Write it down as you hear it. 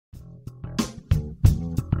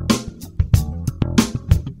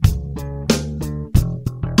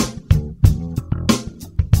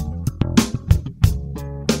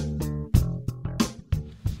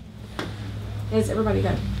has everybody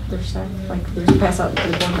got their stuff? Like, did you pass out to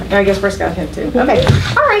the board? I guess Chris got him too. Okay.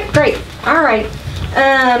 All right, great. All right.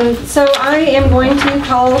 So I am going to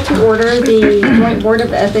call to order the Joint Board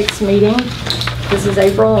of Ethics meeting. This is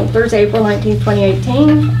Thursday, April 19th,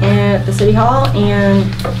 2018 at the City Hall.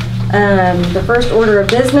 And the first order of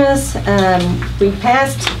business, we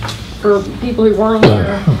passed, for people who weren't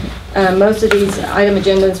here, most of these item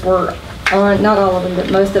agendas were on, not all of them, but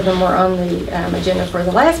most of them were on the agenda for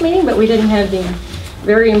the last meeting, but we didn't have the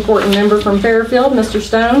very important member from Fairfield, Mr.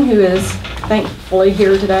 Stone, who is thankfully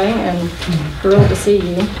here today and thrilled to see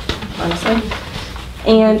you, honestly.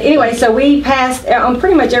 And anyway, so we passed on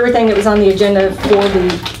pretty much everything that was on the agenda for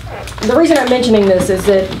the reason I'm mentioning this is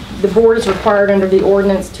that the board is required under the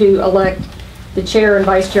ordinance to elect the chair and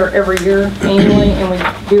vice chair every year annually, and we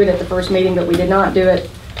do it at the first meeting, but we did not do it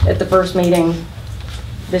at the first meeting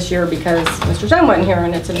this year because Mr. Stone wasn't here,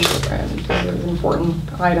 and it's an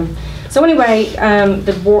important item. So anyway,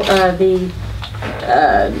 the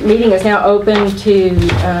meeting is now open to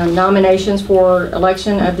nominations for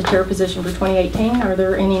election of the chair position for 2018. Are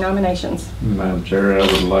there any nominations? Madam Chair, I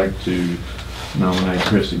would like to nominate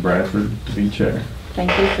Christy Bradford to be chair.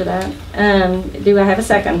 Thank you for that. Do I have a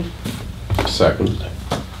second? Second.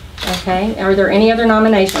 Okay. Are there any other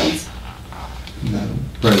nominations? Madam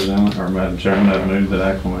President, or Madam Chairman, I move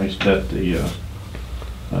that the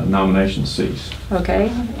nominations cease.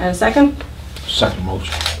 Okay. A second? Second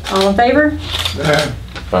motion. All in favor? Aye.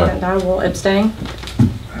 And I will abstain.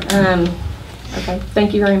 Okay,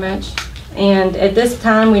 thank you very much. And at this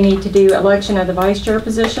time, we need to do election of the vice chair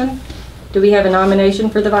position. Do we have a nomination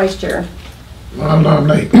for the vice chair? I'll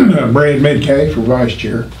nominate Brad Midkay for vice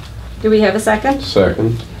chair. Do we have a second?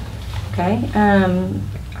 Second. Okay.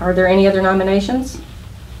 Are there any other nominations?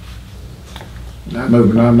 I move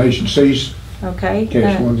the nomination cease. Okay.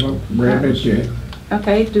 Case one's up. Brad Midkay.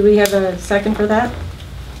 Okay, do we have a second for that?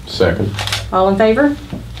 Second. All in favor?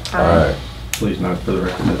 Aye. Please note for the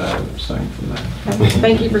record that I would abstain from that. Okay.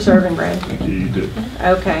 Thank you for serving, Brad. Thank you, you do.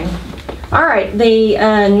 Okay. All right, the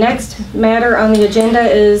next matter on the agenda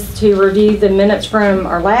is to review the minutes from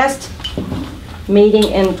our last meeting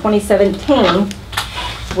in 2017,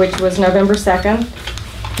 which was November 2nd.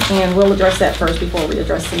 And we'll address that first before we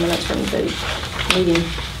address the minutes from the meeting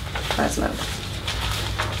last month.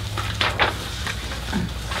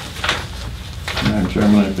 Madam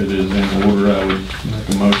Chairman, if it is in order, I would make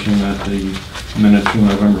a motion that the minutes from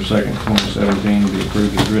November 2nd, 2017 be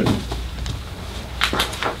approved as written.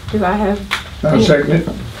 Do I have? I'll second it.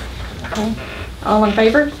 Okay. All in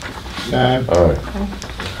favor? Aye. Aye.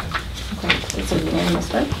 Okay, it's a unanimous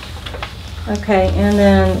vote. Okay, and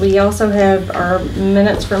then we also have our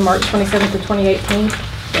minutes from March 27th of 2018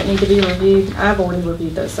 that need to be reviewed. I've already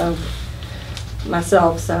reviewed those, so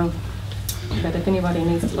myself, so, but if anybody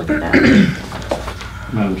needs to look at that.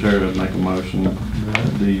 Madam Chair, I'd make a motion that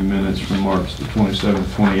the minutes from March the 27th,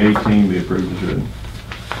 2018 be approved as written.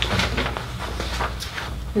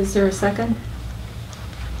 Is there a second?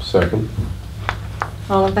 Second.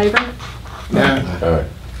 All in favor? Aye. Aye.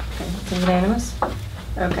 Okay, it's unanimous.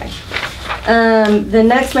 Okay. The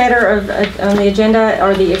next matter on the agenda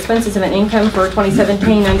are the expenses of an income for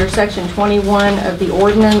 2017 under Section 21 of the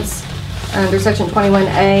ordinance, under Section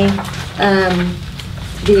 21A.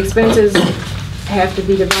 The expenses have to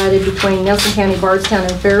be divided between Nelson County, Bardstown,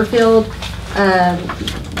 and Fairfield.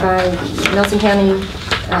 Nelson County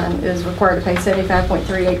is required to pay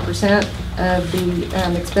 75.38% of the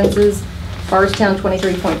expenses. Bardstown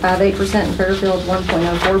 23.58%, and Fairfield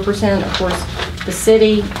 1.04%. Of course, the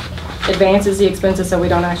city advances the expenses, so we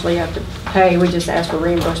don't actually have to pay. We just ask for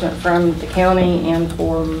reimbursement from the county and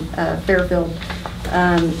from Fairfield.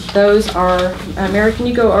 Those are, Mary, can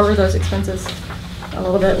you go over those expenses a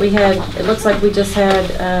little bit? It looks like we just had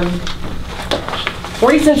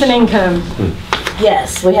 40 cents in income.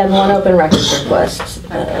 Yes, we had one open records request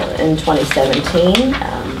in 2017,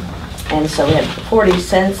 and so we had 40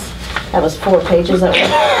 cents. That was 4 pages that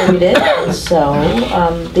we did. And so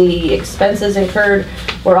the expenses incurred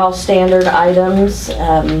were all standard items,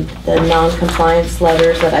 the non-compliance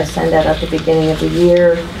letters that I send out at the beginning of the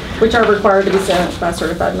year. Which are required to be sent by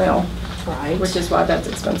certified mail. Right. Which is why that's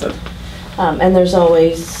expensive. And there's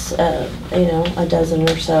always, a dozen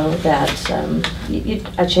or so that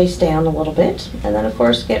I chase down a little bit. And then, of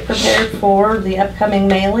course, get prepared for the upcoming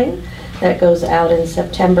mailing that goes out in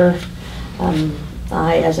September.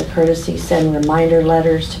 I, as a courtesy, send reminder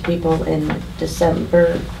letters to people in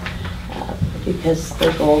December because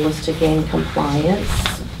the goal is to gain compliance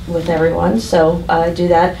with everyone. So I do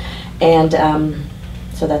that. And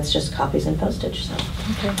so that's just copies and postage. So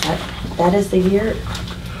okay. that is the year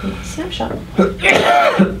Snapshot.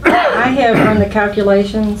 I have run the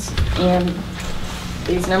calculations, and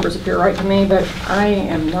these numbers appear right to me, but I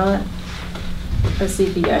am not a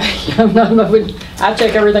CPA. I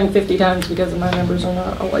check everything 50 times because my numbers are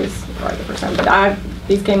not always right the first time, but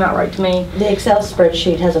these came out right to me. The Excel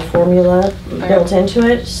spreadsheet has a formula built into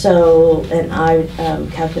it, so, and I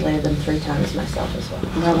calculated them 3 times myself as well.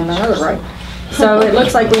 No, they're right. So it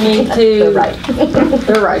looks like we need to. They're right.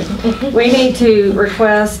 They're right. We need to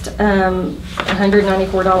request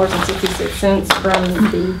 $194.66 from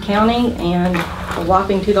the county and a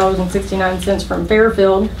whopping $2.69 from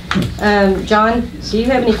Fairfield. John, do you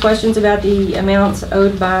have any questions about the amounts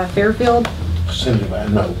owed by Fairfield? Cindy,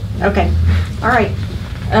 man, no. Okay, all right.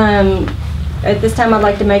 At this time, I'd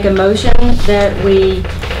like to make a motion that we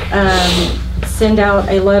send out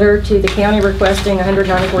a letter to the county requesting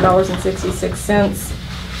 $194.66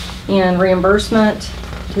 in reimbursement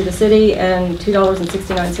to the city and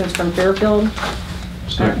 $2.69 from Fairfield.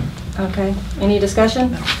 Second. Okay, any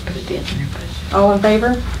discussion? All in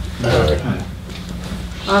favor?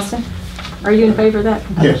 Austin, are you in favor of that?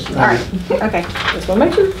 Yes. All right, okay, just want to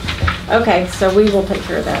make sure. Okay, so we will take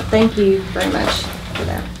care of that. Thank you very much for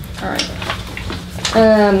that. All right.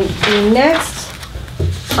 The next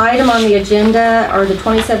item on the agenda are the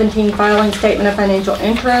 2017 filing statement of financial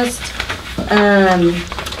interest.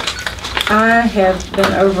 I have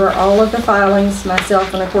been over all of the filings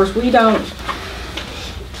myself, and of course we don't,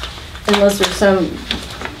 unless there's some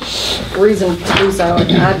reason to do so.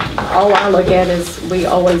 All I look at is, we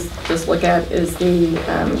always just look at is the,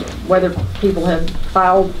 whether people have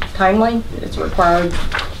filed timely. It's required to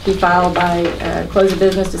be filed by close of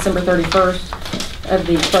business December 31st of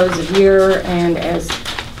the close of year, and as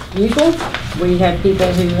usual, we have people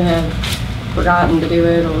who have forgotten to do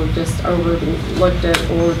it or just overlooked it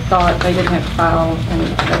or thought they didn't have to file,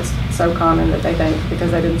 and that's so common that they think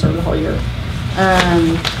because they didn't serve the whole year.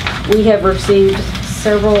 We have received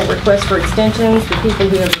several requests for extensions. The people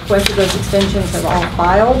who have requested those extensions have all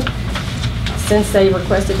filed since they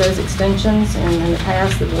requested those extensions, and in the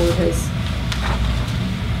past the board has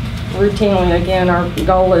routinely, again, our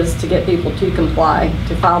goal is to get people to comply,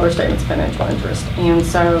 to file their statements of financial interest. And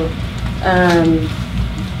so,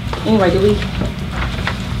 anyway, do we,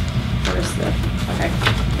 where's the, okay,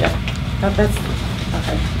 yeah, that's,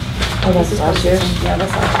 okay. Oh, that's last year's? Yeah,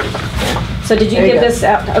 that's last year's. So did you There you give go. this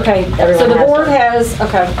out? Okay, Everyone so the has board one. has,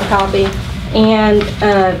 okay, a copy, and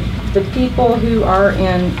the people who are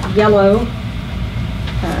in yellow,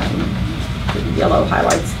 yellow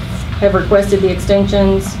highlights, have requested the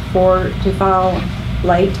extensions to file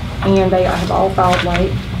late, and they have all filed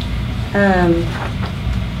late.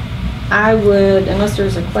 I would, unless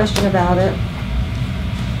there's a question about it,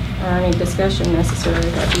 or any discussion necessary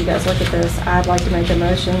after you guys look at this, I'd like to make a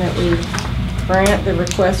motion that we grant the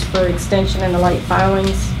request for extension in the late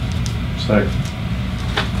filings. Second.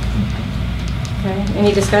 Okay,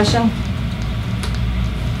 any discussion?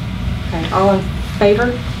 Okay, all in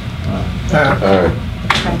favor? Aye.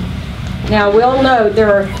 Okay. Now, we'll note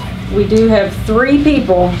we do have 3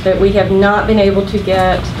 people that we have not been able to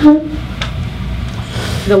get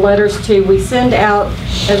the letters to. We send out,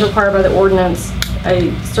 as required by the ordinance,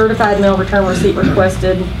 a certified mail return receipt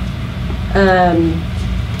requested,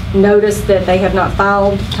 notice that they have not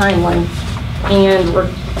filed timely, and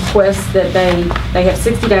request that they have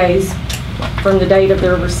 60 days from the date of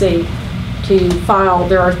their receipt to file.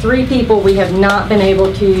 There are 3 people we have not been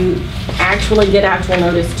able to actually get actual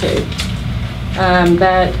notice to.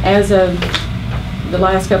 But as of the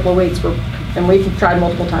last couple of weeks, and we've tried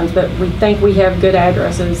multiple times, but we think we have good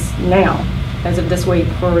addresses now, as of this week,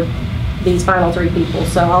 for these final 3 people.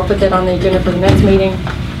 So I'll put that on the agenda for the next meeting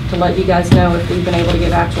to let you guys know if we've been able to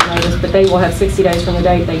get actual notice. But they will have 60 days from the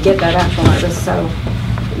date they get that actual notice. So,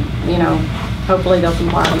 you know, hopefully they'll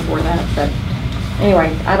comply before that. But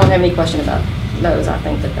anyway, I don't have any question about those. I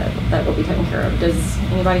think that will be taken care of. Does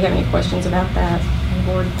anybody have any questions about that on the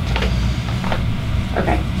board?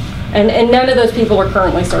 Okay. And none of those people are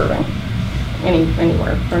currently serving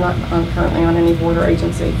anywhere. They're not currently on any board or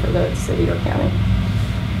agency for the city or county.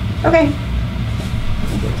 Okay.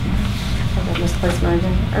 I misplaced my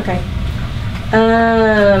agenda. Okay.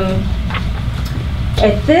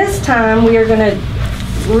 At this time, we are going to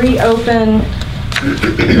reopen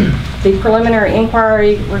the preliminary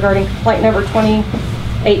inquiry regarding complaint number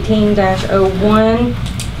 2018-01.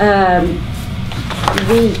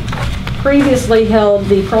 We previously held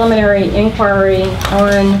the preliminary inquiry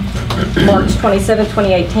on March 27,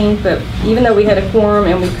 2018, but even though we had a quorum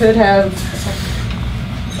and we could have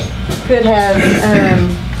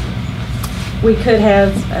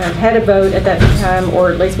had a vote at that time,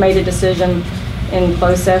 or at least made a decision, in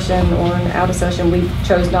closed session or in out of session. We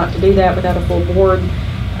chose not to do that without a full board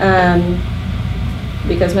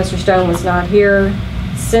because Mr. Stone was not here.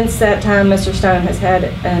 Since that time, Mr. Stone has had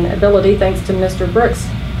an ability, thanks to Mr. Brooks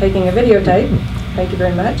taking a videotape, thank you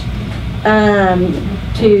very much,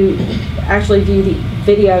 to actually view the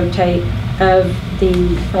videotape of the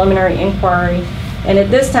preliminary inquiry. And at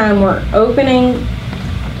this time, we're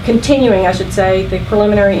continuing, I should say, the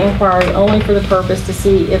preliminary inquiry only for the purpose to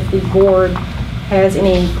see if the board has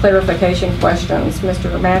any clarification questions.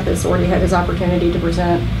 Mr. Mathis already had his opportunity to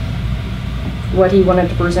present what he wanted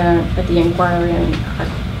to present at the inquiry, and I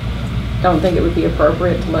don't think it would be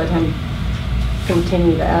appropriate to let him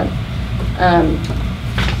continue that.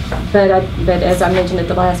 But as I mentioned at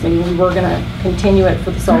the last meeting, we were going to continue it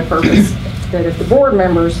for the sole purpose that if the board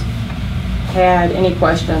members had any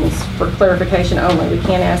questions for clarification only, we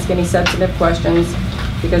can't ask any substantive questions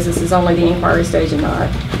because this is only the inquiry stage and not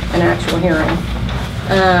an actual hearing.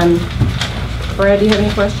 Brad, do you have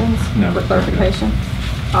any questions for clarification?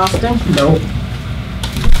 Austin? No.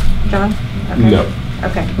 John? Okay. No.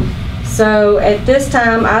 Okay. So at this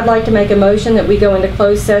time, I'd like to make a motion that we go into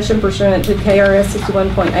closed session pursuant to KRS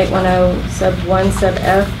 61.810 sub 1 sub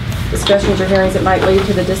F, discussions or hearings that might lead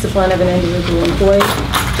to the discipline of an individual employee,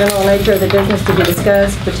 general nature of the business to be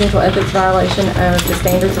discussed, potential ethics violation of the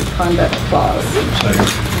standards of conduct clause. Second.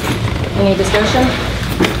 Any discussion?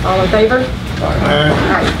 All in favor? All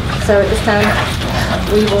right. So at this time,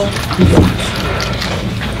 we will.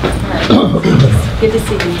 All right. Good to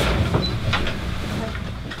see you.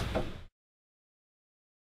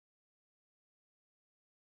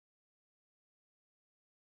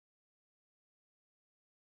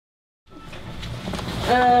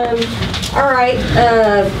 All right,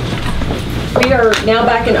 we are now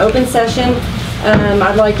back in open session.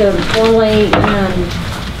 I'd like to formally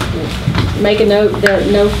make a note that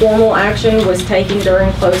no formal action was taken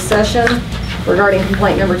during closed session regarding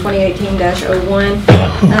complaint number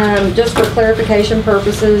 2018-01. Just for clarification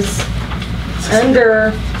purposes,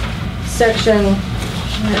 under section,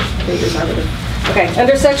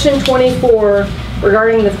 under section 24,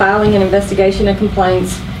 regarding the filing and investigation of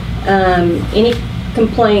complaints, any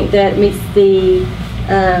complaint that meets the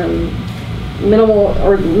minimal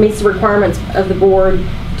or meets the requirements of the board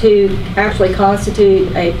to actually constitute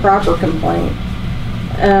a proper complaint,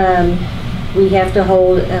 we have to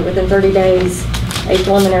hold within 30 days a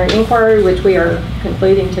preliminary inquiry, which we are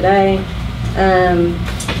concluding today.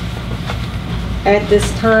 At this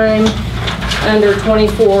time, under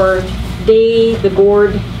 24D, the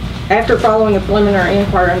board, after following a preliminary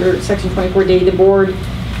inquiry under section 24D, the board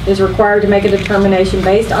is required to make a determination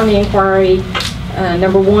based on the inquiry,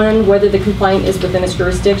 number one, whether the complaint is within its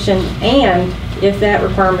jurisdiction, and if that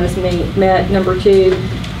requirement is met, number two,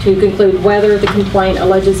 to conclude whether the complaint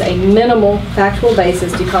alleges a minimal factual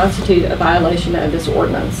basis to constitute a violation of this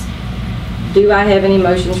ordinance. Do I have any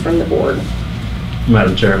motions from the board?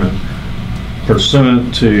 Madam Chairman,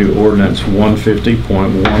 pursuant to ordinance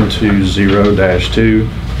 150.120-2,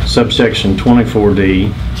 subsection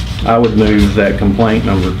 24D, I would move that complaint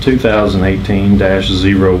number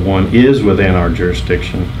 2018-01 is within our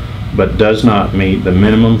jurisdiction, but does not meet the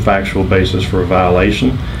minimum factual basis for a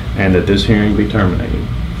violation, and that this hearing be terminated.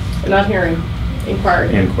 Not hearing,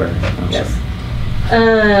 inquiry. Inquiry. Yes.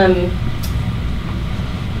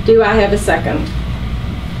 Do I have a second?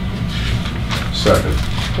 Second.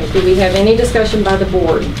 Okay, do we have any discussion by the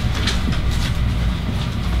board?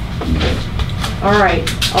 All right,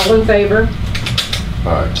 all in favor?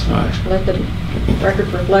 Aye. Let the record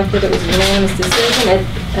reflect that it was a unanimous decision.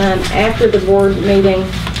 After the board meeting,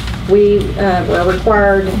 we were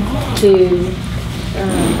required to,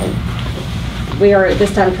 we are at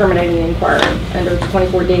this time terminating the inquiry under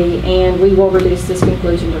 24D, and we will reduce this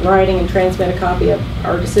conclusion to writing and transmit a copy of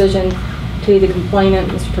our decision to the complainant,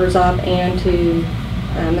 Mr. Turzop, and to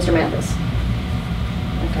Mr. Mathis.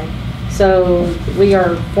 Okay, so we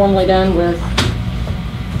are formally done with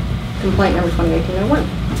complaint number 2018-01.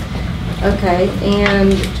 Okay,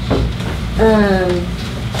 and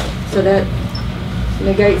so that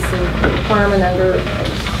negates the requirement under,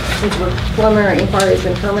 since the preliminary inquiry has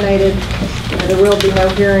been terminated, there will be no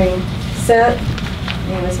hearing set,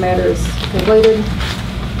 and this matter is concluded.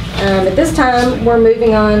 At this time, we're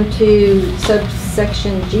moving on to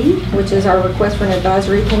subsection G, which is our request for an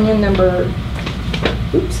advisory opinion number,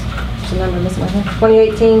 oops, there's a number missing right here,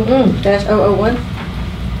 2018-001.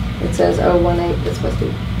 It says 018, it's supposed to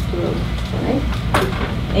be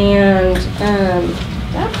 2018. And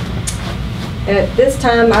at this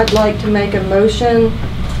time, I'd like to make a motion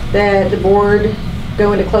that the board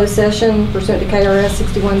go into closed session pursuant to KRS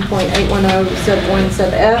 61.810 sub 1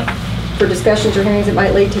 sub F for discussions or hearings that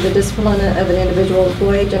might lead to the discipline of an individual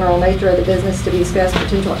employee, general nature of the business to be discussed,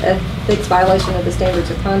 potential ethics violation of the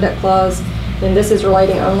standards of conduct clause. And this is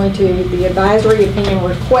relating only to the advisory opinion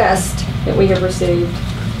request that we have received,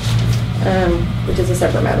 which is a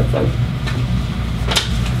separate matter from.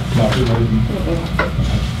 Not related.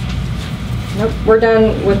 Nope, we're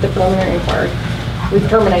done with the preliminary inquiry. We've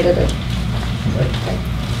terminated it. Okay,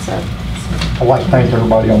 so. I'd like to thank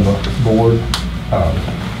everybody on the board.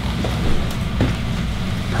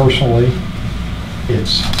 Personally, you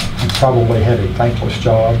probably had a thankless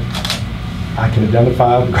job. I can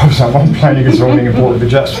identify because I'm on Planning and Zoning and Board of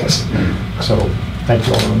Adjustments. So, thank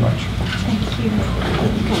you all very much. Thank you.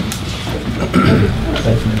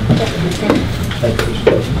 Thank you. Thank you.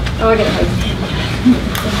 Oh, I got it.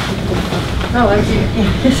 Oh, that's you.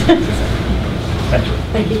 Thank you.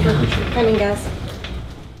 Thank you for coming, guys.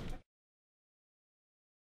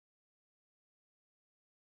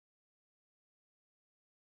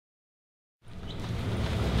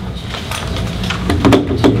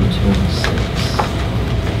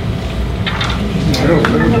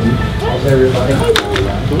 How's everybody?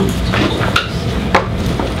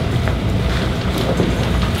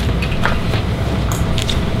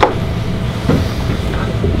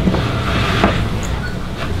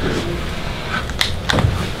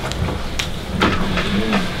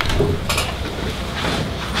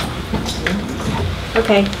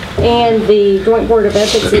 Okay, and the Joint Board of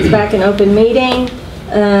Ethics is back in open meeting.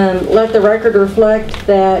 Let the record reflect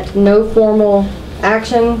that no formal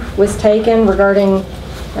action was taken regarding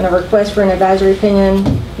a request for an advisory opinion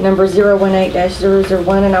number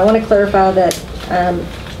 018-001, and I want to clarify that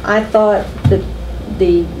I thought that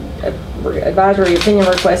the advisory opinion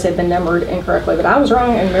request had been numbered incorrectly, but I was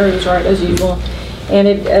wrong and Mary was right as usual. And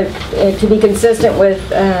to be consistent with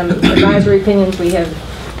advisory opinions we have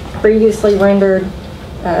previously rendered,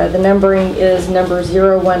 the numbering is number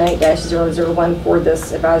 018-001 for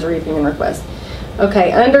this advisory opinion request.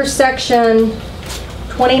 Okay, under section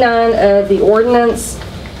 29 of the ordinance,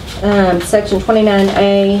 section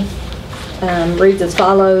 29A reads as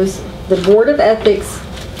follows: the Board of Ethics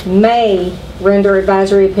may render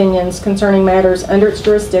advisory opinions concerning matters under its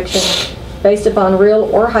jurisdiction based upon real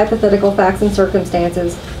or hypothetical facts and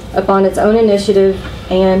circumstances upon its own initiative,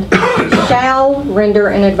 and shall render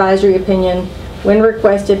an advisory opinion when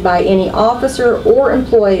requested by any officer or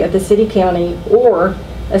employee of the city, county, or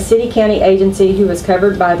a city, county agency who is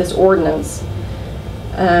covered by this ordinance.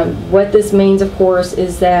 What this means, of course,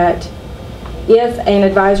 is that if an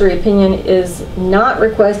advisory opinion is not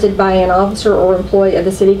requested by an officer or employee of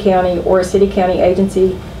the city, county, or a city, county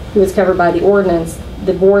agency who is covered by the ordinance,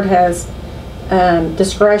 the board has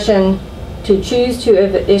discretion to choose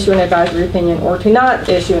to issue an advisory opinion or to not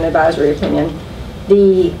issue an advisory opinion.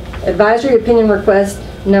 The advisory opinion request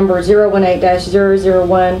number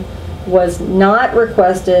 018-001 was not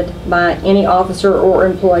requested by any officer or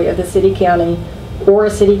employee of the city, county, or a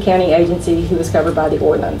city, county agency who is covered by the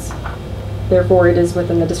ordinance. Therefore, it is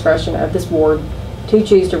within the discretion of this board to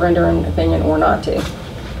choose to render an opinion or not to.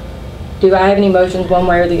 Do I have any motions one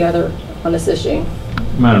way or the other on this issue?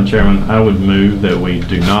 Madam Chairman, I would move that we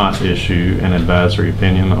do not issue an advisory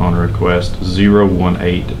opinion on request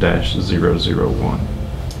 018-001.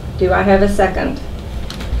 Do I have a second?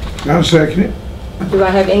 I'll second it. Do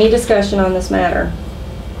I have any discussion on this matter?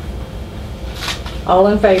 All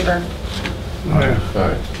in favor? Aye.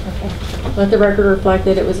 Let the record reflect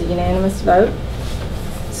that it was a unanimous vote.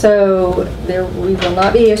 So we will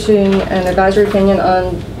not be issuing an advisory opinion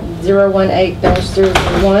on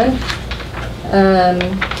 018-001.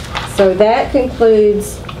 So that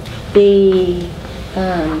concludes the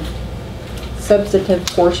substantive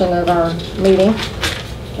portion of our meeting.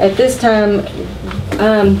 At this time,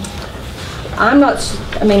 I'm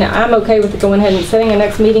okay with going ahead and setting a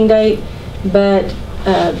next meeting date, but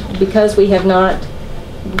because we have not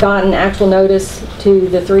gotten actual notice to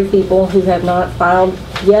the 3 people who have not filed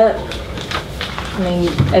yet,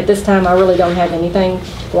 at this time I really don't have anything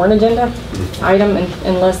for an agenda item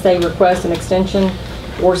unless they request an extension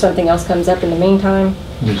or something else comes up in the meantime.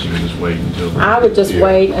 We should just wait until then. I would just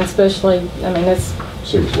wait, and especially, that's,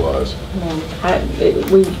 Seems wise.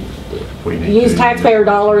 We need use to- taxpayer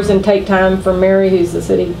dollars and take time from Mary, who's the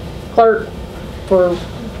city clerk, for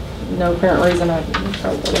no apparent reason. I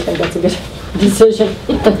don't really think that's a good decision,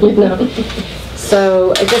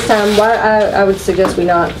 So at this time, I would suggest we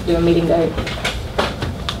not do a meeting date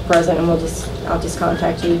present, and I'll just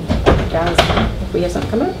contact you guys if we have something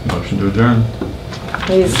come up. Motion to adjourn.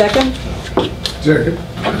 Need a second? Second.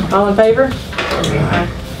 All in favor? Aye.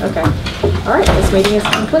 Okay. All right, this meeting is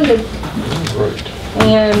concluded. Right.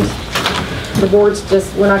 And the board's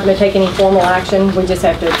just, we're not gonna take any formal action, we just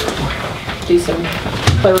have to do some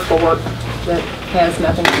clerical work that has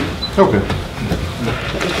nothing Okay.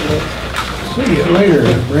 that we can do. See you later,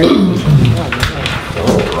 Brad.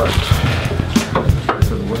 All right.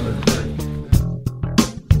 For the weather.